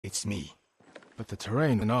It's me. But the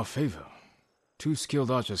terrain in our favor. 2 skilled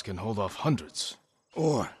archers can hold off hundreds.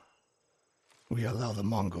 Or we allow the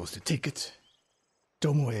Mongols to take it.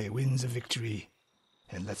 Tomoe wins a victory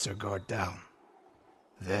and lets her guard down.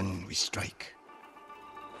 Then we strike.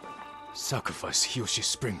 Sacrifice Hiyoshi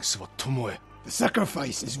Springs for Tomoe. The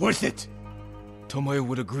sacrifice is worth it. Tomoe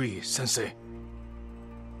would agree, Sensei.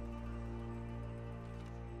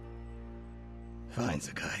 Fine,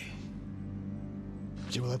 Sakai.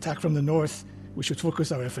 She will attack from the north. We should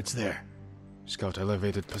focus our efforts there. Scout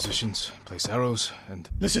elevated positions, place arrows, and...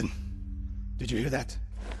 Listen! Did you hear that?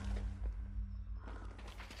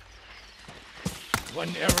 1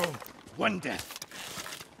 arrow, 1 death.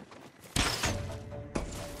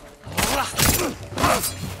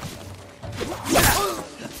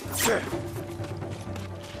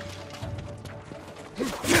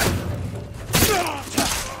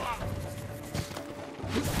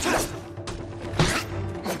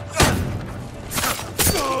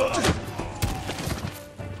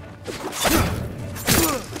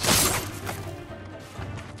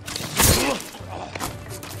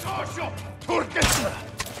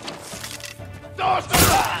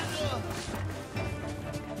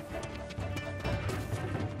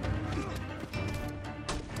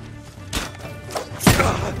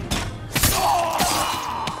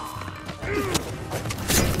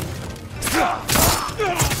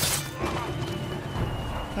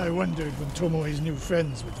 I wondered when Tomoe's new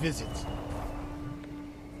friends would visit.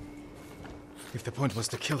 If the point was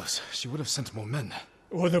to kill us, she would have sent more men.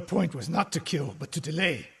 Or the point was not to kill, but to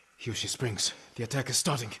delay. Hiyoshi Springs. The attack is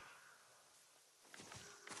starting.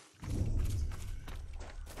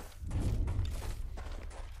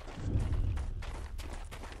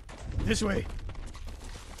 This way.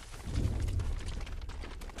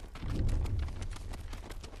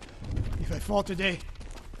 If I fall today,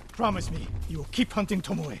 promise me you will keep hunting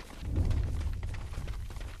Tomoe.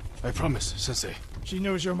 I promise, Sensei. She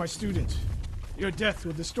knows you're my student. Your death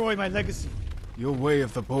will destroy my legacy. Your way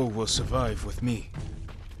of the bow will survive with me.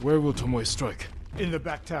 Where will Tomoe strike? In the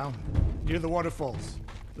back town, near the waterfalls.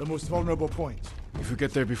 The most vulnerable point. If we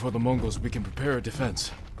get there before the Mongols, we can prepare a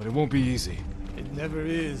defense. But it won't be easy. It never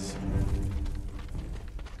is.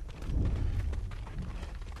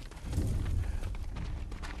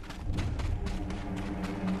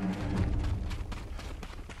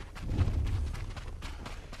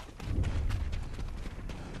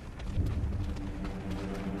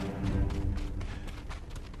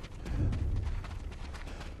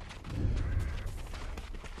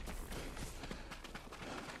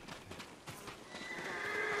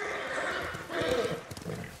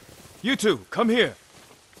 You two, come here.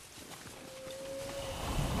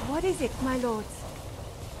 What is it, my lords?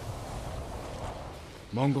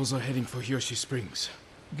 Mongols are heading for Hiyoshi Springs.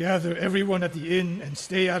 Gather everyone at the inn and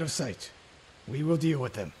stay out of sight. We will deal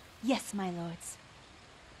with them. Yes, my lords.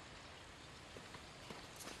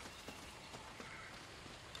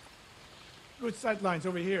 Good sight lines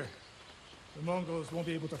over here. The Mongols won't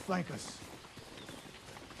be able to flank us.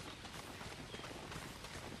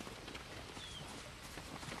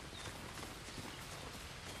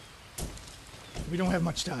 We don't have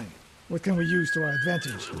much time. What can we use to our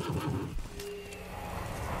advantage?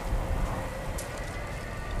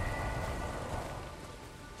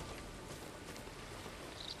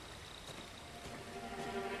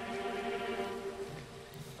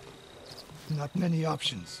 Not many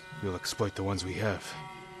options. We'll exploit the ones we have.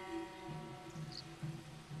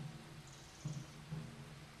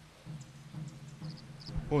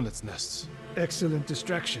 Hornets' nests. Excellent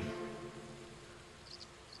distraction.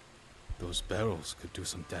 Those barrels could do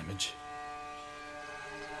some damage.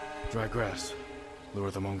 Dry grass.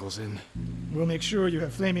 Lure the Mongols in. We'll make sure you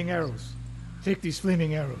have flaming arrows. Take these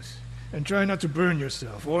flaming arrows, and try not to burn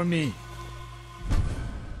yourself or me.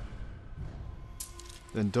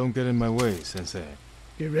 Then don't get in my way, Sensei.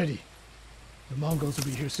 Get ready. The Mongols will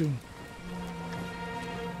be here soon.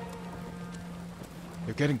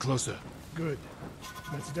 They're getting closer. Good.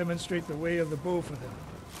 Let's demonstrate the way of the bow for them.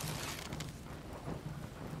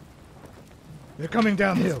 They're coming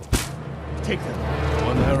downhill. Take them.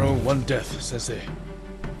 1 arrow, 1 death, Sensei.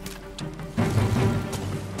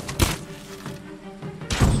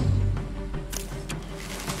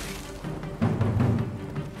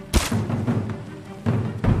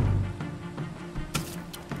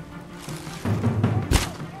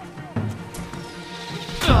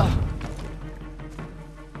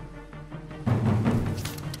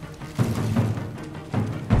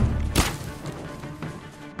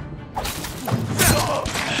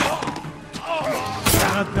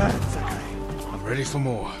 Not bad, Sakai. I'm ready for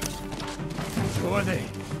more. Who are they?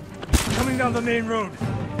 Coming down the main road.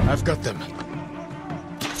 I've got them.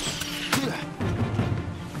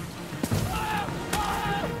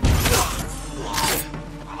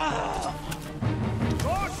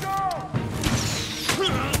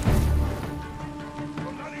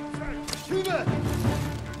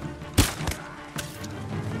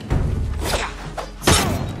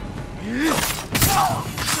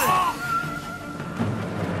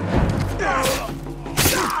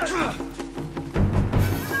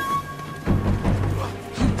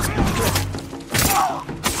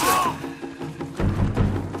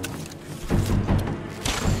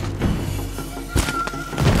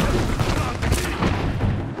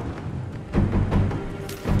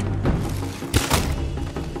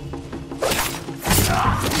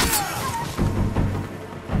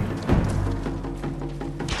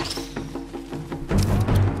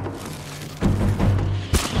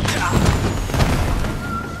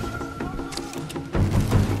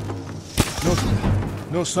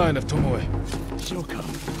 No sign of Tomoe. She'll come.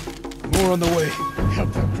 More on the way.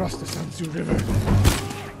 Help them cross the Sansu River.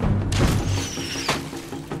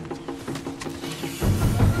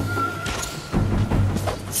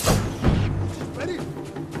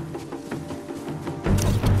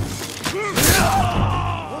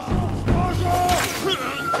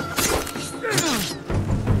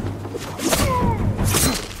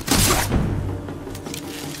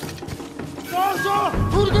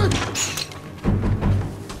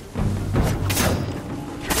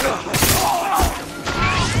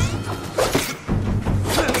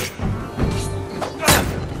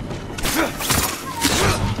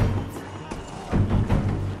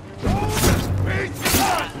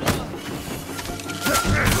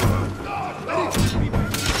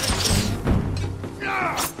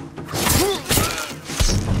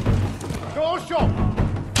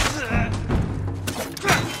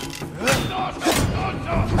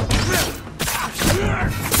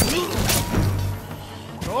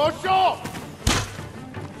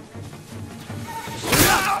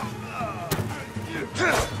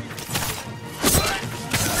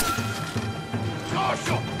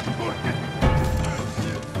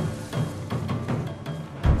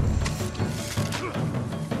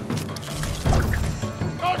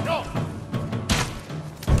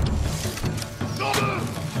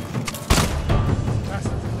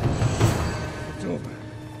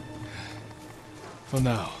 For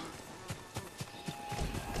now.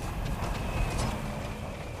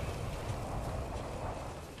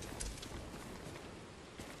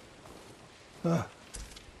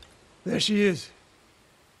 There she is,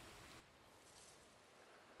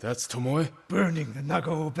 That's Tomoe? burning the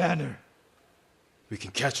Nagao banner. We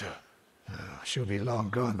can catch her. She'll be long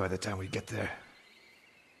gone by the time we get there.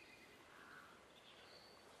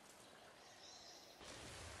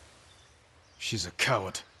 She's a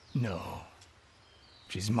coward. No.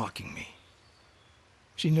 She's mocking me.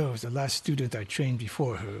 She knows the last student I trained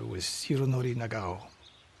before her was Hironori Nagao.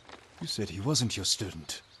 You said he wasn't your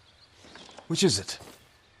student. Which is it?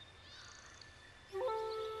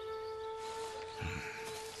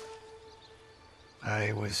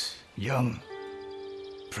 I was young,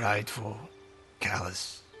 prideful,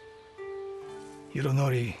 callous.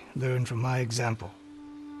 Hironori learned from my example.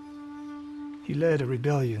 He led a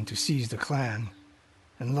rebellion to seize the clan,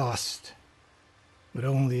 and lost, but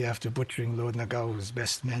only after butchering Lord Nagao's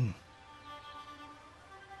best men.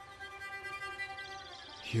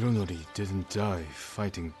 Hironori didn't die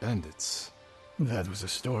fighting bandits. That was a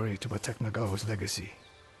story to protect Nagao's legacy.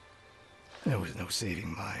 There was no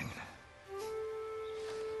saving mine.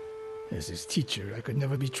 As his teacher, I could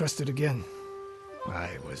never be trusted again.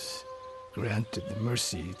 I was granted the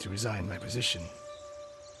mercy to resign my position.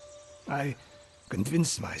 I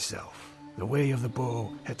convinced myself the way of the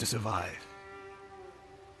bow had to survive.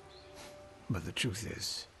 But the truth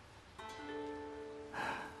is,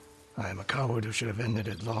 I am a coward who should have ended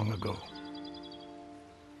it long ago.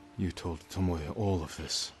 You told Tomoe all of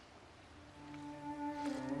this.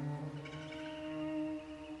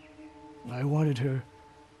 I wanted her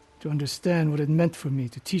to understand what it meant for me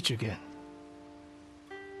to teach again.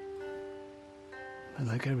 But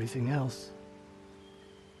like everything else,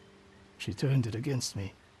 she turned it against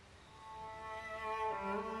me.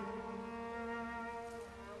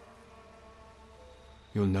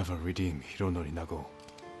 You'll never redeem Hironori Nagao.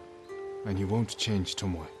 And you won't change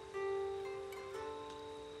Tomoe.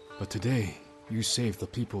 But today, you saved the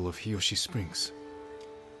people of Hiyoshi Springs.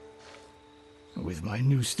 With my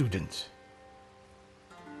new student.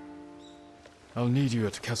 I'll need you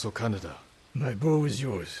at Castle Kaneda. My bow is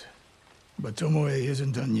yours. But Tomoe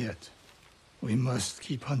isn't done yet. We must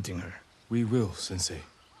keep hunting her. We will, Sensei.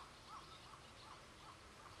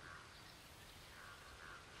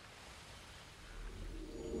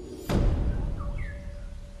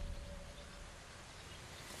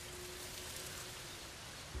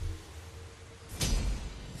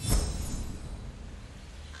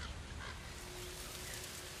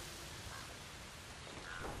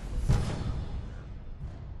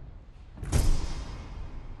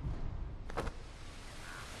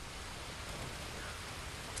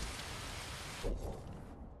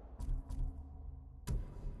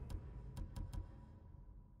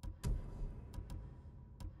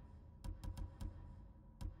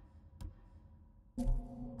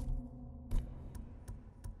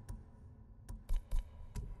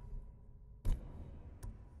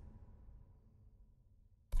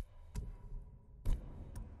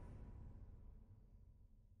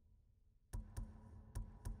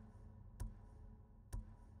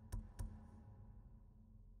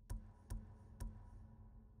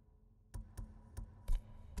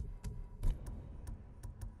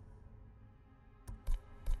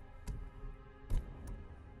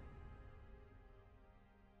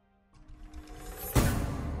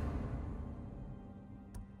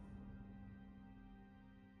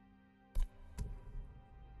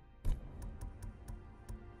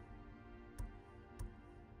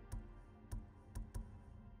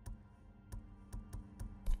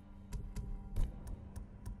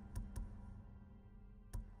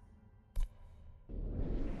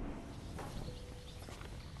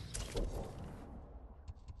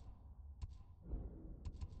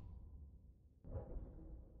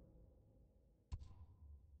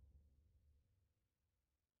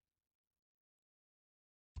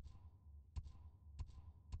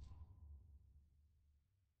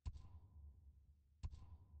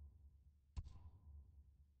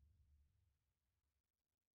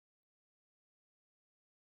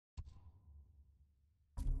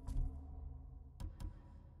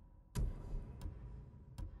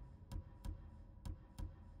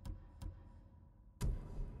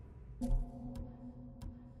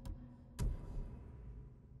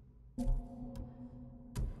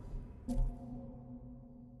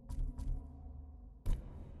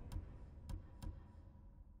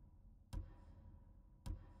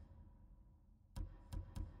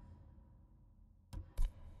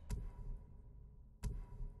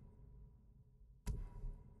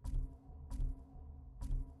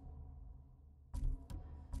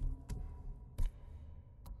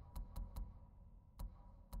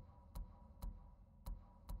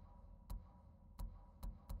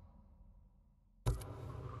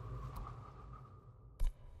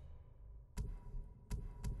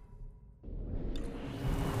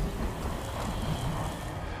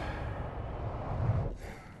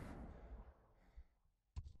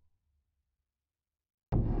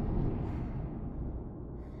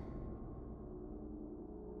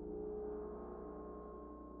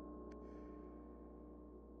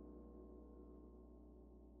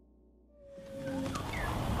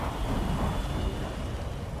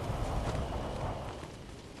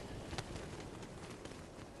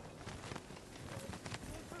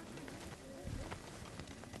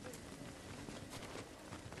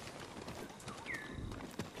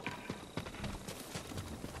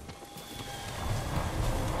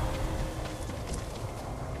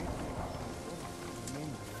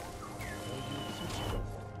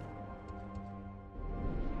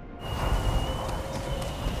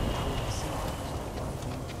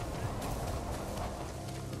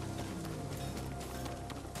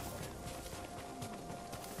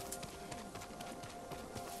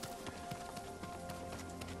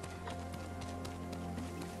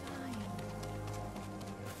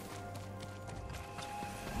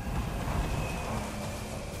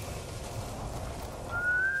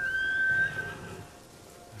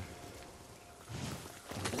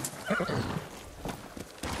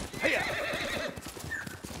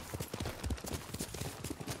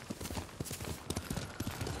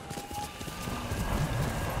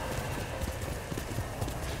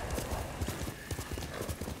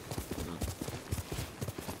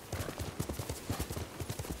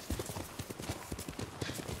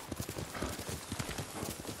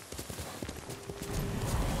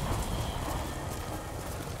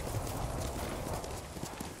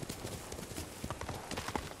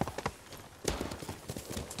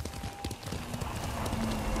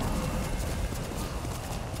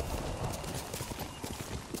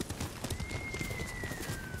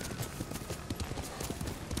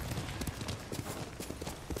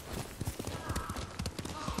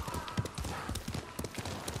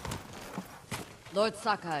 Lord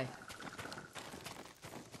Sakai.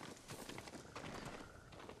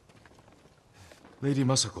 Lady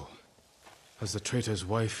Masako, has the traitor's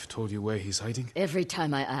wife told you where he's hiding? Every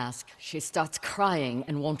time I ask, she starts crying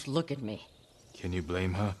and won't look at me. Can you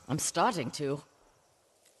blame her? I'm starting to.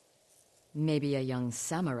 Maybe a young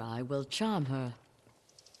samurai will charm her.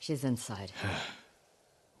 She's inside.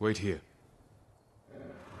 Wait here.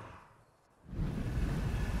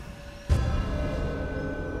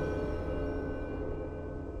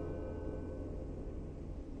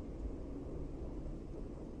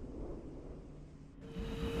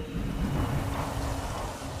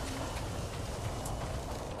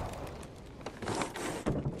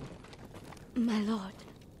 My lord.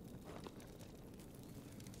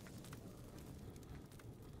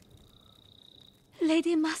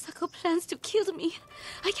 Lady Masako plans to kill me.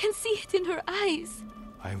 I can see it in her eyes.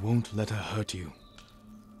 I won't let her hurt you.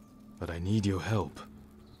 But I need your help.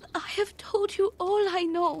 I have told you all I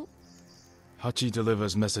know. Hachi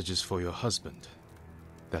delivers messages for your husband.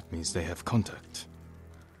 That means they have contact.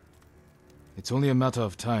 It's only a matter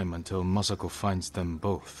of time until Masako finds them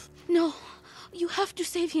both. No, you have to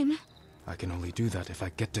save him. I can only do that if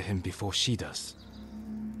I get to him before she does.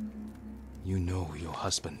 You know your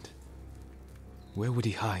husband. Where would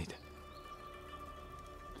he hide?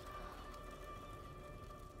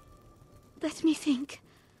 Let me think.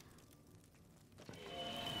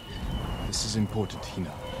 This is important,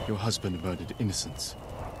 Hina. Your husband murdered innocents.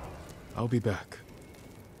 I'll be back.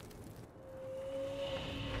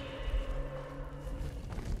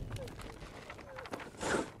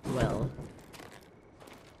 Well,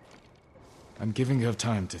 I'm giving her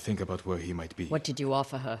time to think about where he might be. what did you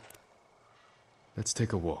offer her? Let's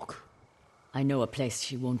take a walk. I know a place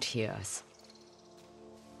she won't hear us.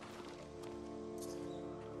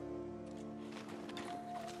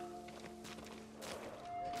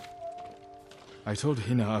 I told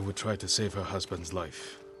Hina I would try to save her husband's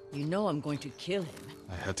life. You know I'm going to kill him,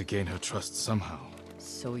 I had to gain her trust somehow.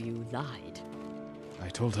 so you lied. I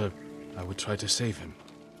told her I would try to save him.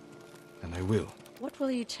 And I will. What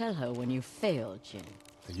will you tell her when you fail, Jin?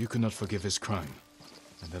 That you could not forgive his crime.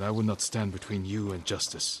 And that I would not stand between you and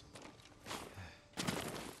justice.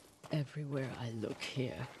 Everywhere I look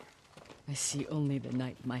here, I see only the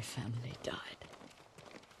night my family died.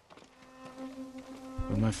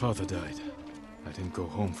 When my father died, I didn't go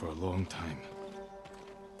home for a long time.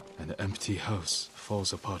 An empty house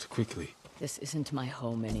falls apart quickly. This isn't my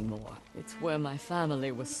home anymore. It's where my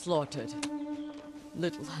family was slaughtered.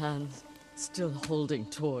 Little hands, still holding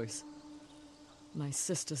toys. My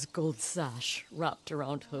sister's gold sash wrapped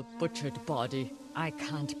around her butchered body. I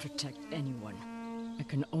can't protect anyone. I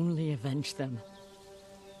can only avenge them.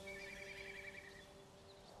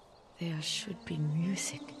 There should be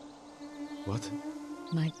music. What?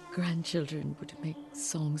 My grandchildren would make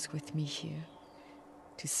songs with me here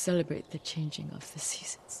to celebrate the changing of the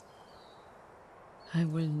seasons. I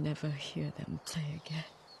will never hear them play again.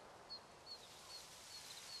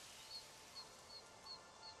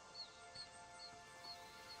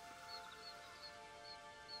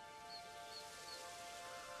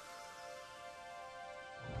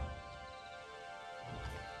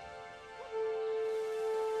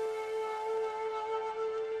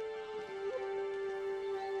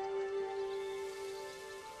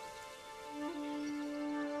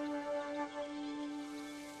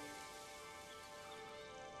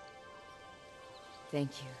 Thank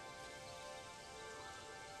you.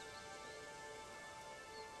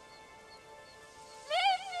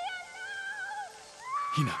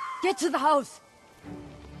 Hina! Get to the house!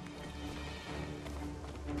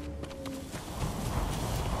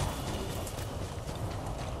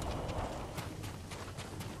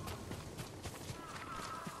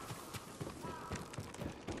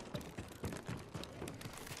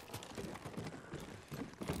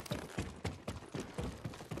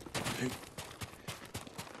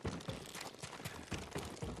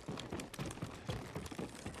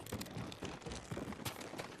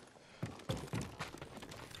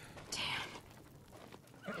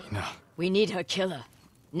 We need her killer.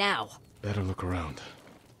 Now. Better look around.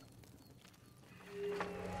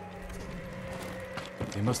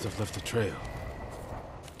 They must have left a trail.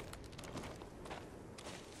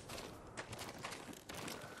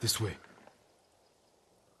 This way.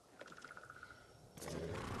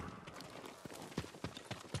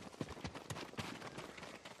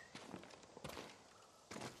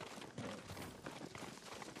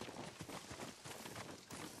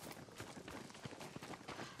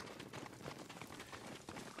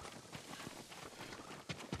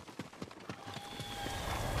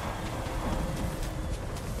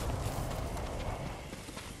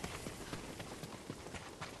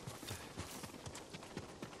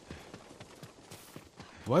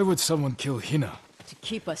 Why would someone kill Hina? To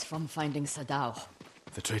keep us from finding Sadao.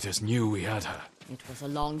 The traitors knew we had her. It was a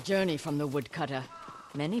long journey from the woodcutter.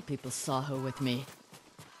 Many people saw her with me.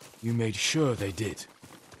 You made sure they did.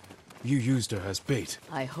 You used her as bait.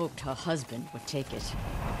 I hoped her husband would take it.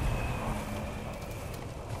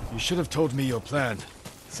 You should have told me your plan.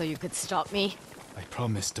 So you could stop me? I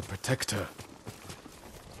promised to protect her.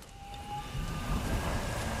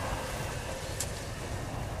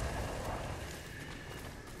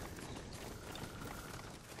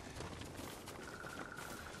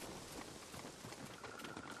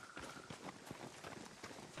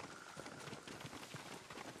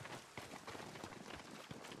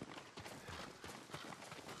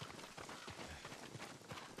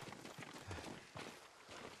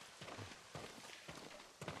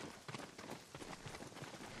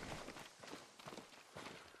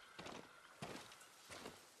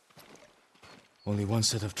 Only one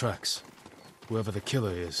set of tracks. Whoever the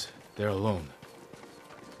killer is, they're alone.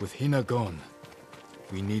 With Hina gone,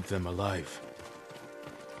 we need them alive.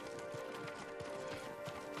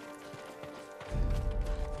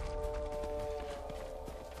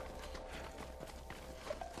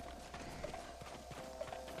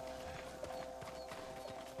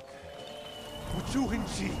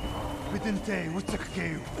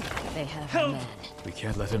 They have her man. We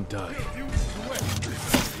can't let him die.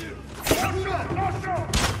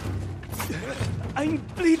 I'm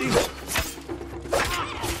bleeding!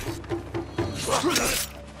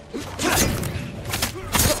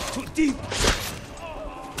 Too deep!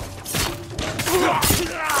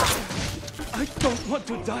 I don't want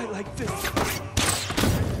to die like this!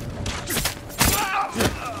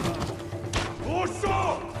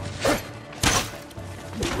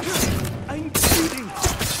 I'm bleeding!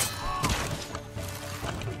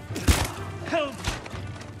 Help!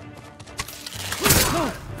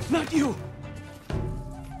 No! Not you!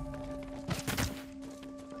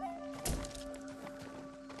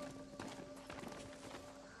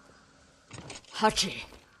 Hachi,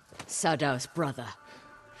 Sadao's brother.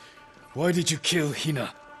 Why did you kill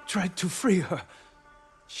Hina? Tried to free her.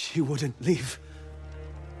 She wouldn't leave.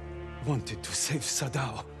 Wanted to save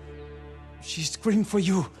Sadao. She screamed for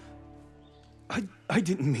you. I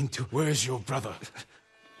didn't mean to. Where's your brother?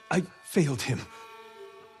 I failed him.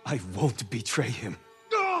 I won't betray him.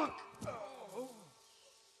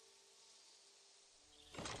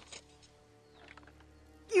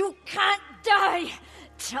 You can't die!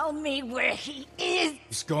 Tell me where he is!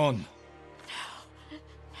 He's gone.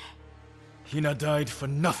 Hina died for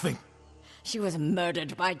nothing. She was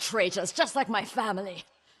murdered by traitors, just like my family.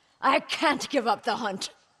 I can't give up the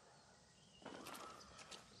hunt.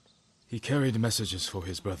 He carried messages for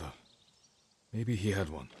his brother. Maybe he had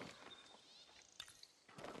one.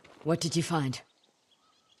 What did you find?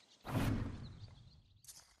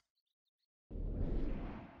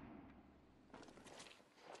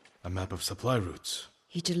 A map of supply routes.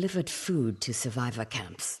 He delivered food to survivor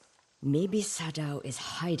camps. Maybe Sadao is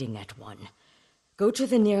hiding at one. Go to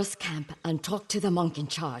the nearest camp and talk to the monk in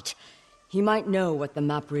charge. He might know what the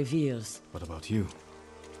map reveals. What about you?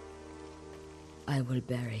 I will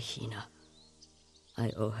bury Hina.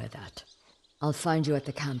 I owe her that. I'll find you at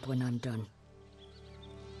the camp when I'm done.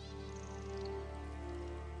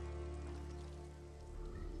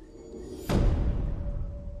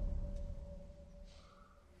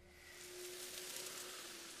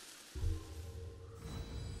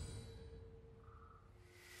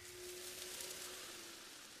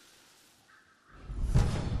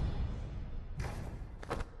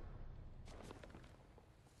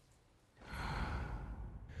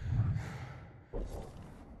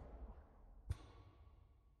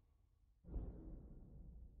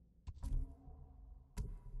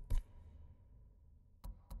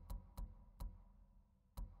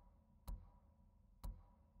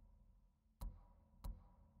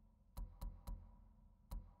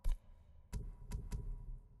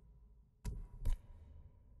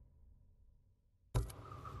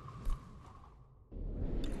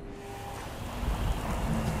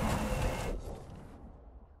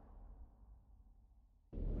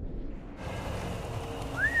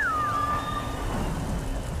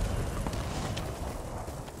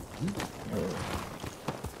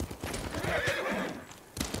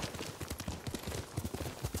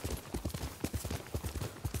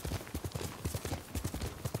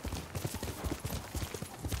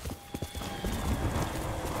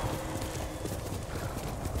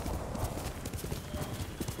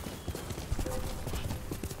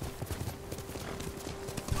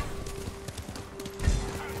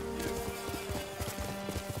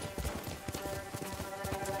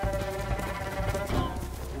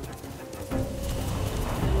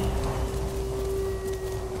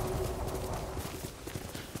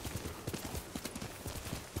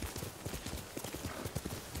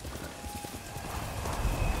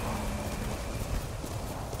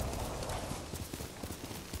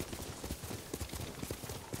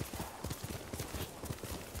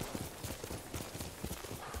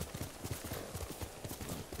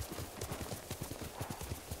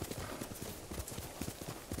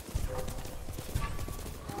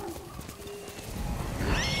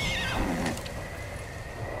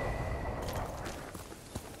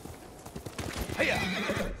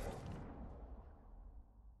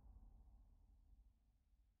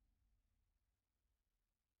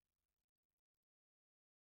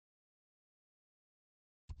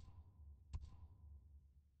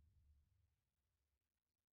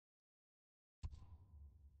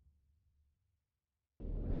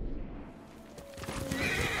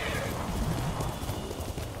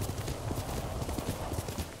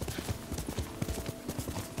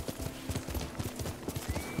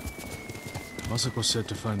 Masako said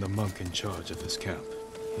to find the monk in charge of this camp.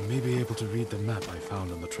 He may be able to read the map I found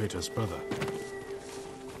on the traitor's brother.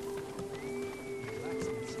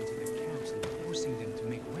 Blacksmiths into their camps and forcing them to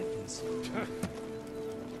make weapons.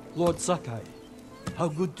 Lord Sakai, how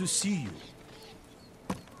good to see you.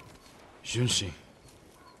 Junshi,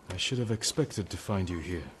 I should have expected to find you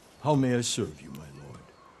here. How may I serve you, my lord?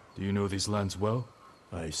 Do you know these lands well?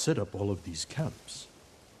 I set up all of these camps.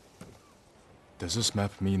 Does this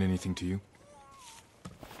map mean anything to you?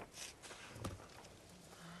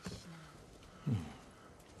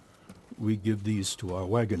 We give these to our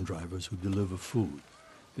wagon drivers who deliver food.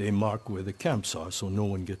 They mark where the camps are so no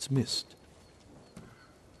one gets missed.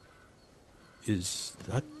 Is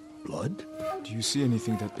that blood? Do you see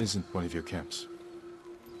anything that isn't one of your camps?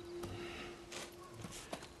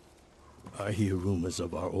 I hear rumors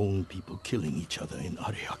of our own people killing each other in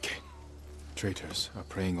Ariake. Traitors are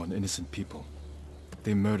preying on innocent people.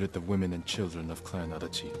 They murdered the women and children of Clan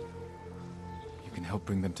Adachi. You can help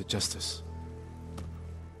bring them to justice.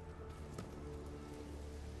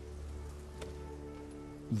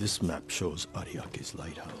 This map shows Ariake's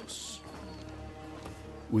lighthouse.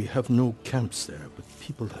 We have no camps there, but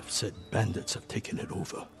people have said bandits have taken it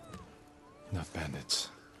over. Not bandits.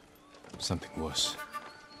 Something worse.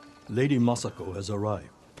 Lady Masako has arrived.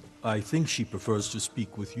 I think she prefers to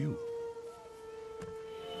speak with you.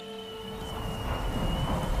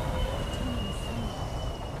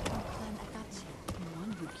 The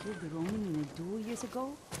one who killed the Ronin in a duel years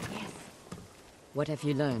ago? Yes. What have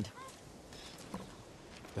you learned?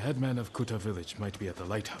 The headman of Kuta village might be at the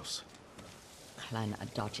lighthouse. Clan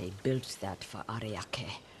Adachi built that for Ariake.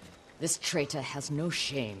 This traitor has no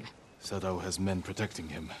shame. Sadao has men protecting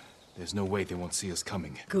him. There's no way they won't see us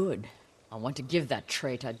coming. Good. I want to give that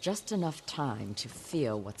traitor just enough time to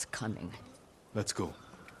fear what's coming. Let's go.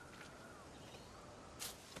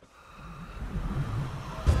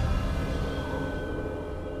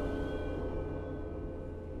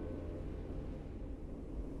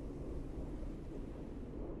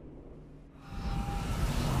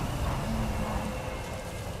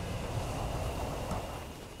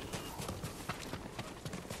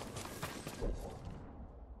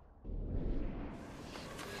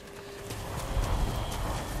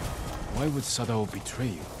 Why would Sadao betray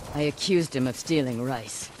you? I accused him of stealing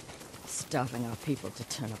rice, starving our people to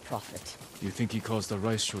turn a profit. You think he caused the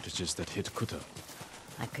rice shortages that hit Kuta?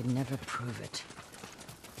 I could never prove it,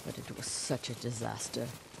 but it was such a disaster.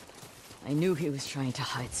 I knew he was trying to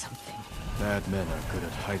hide something. Bad men are good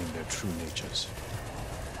at hiding their true natures.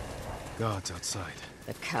 Guards outside.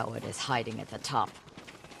 The coward is hiding at the top.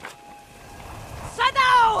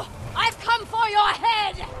 Sadao! I've come for your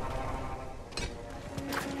head!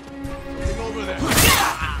 Over there!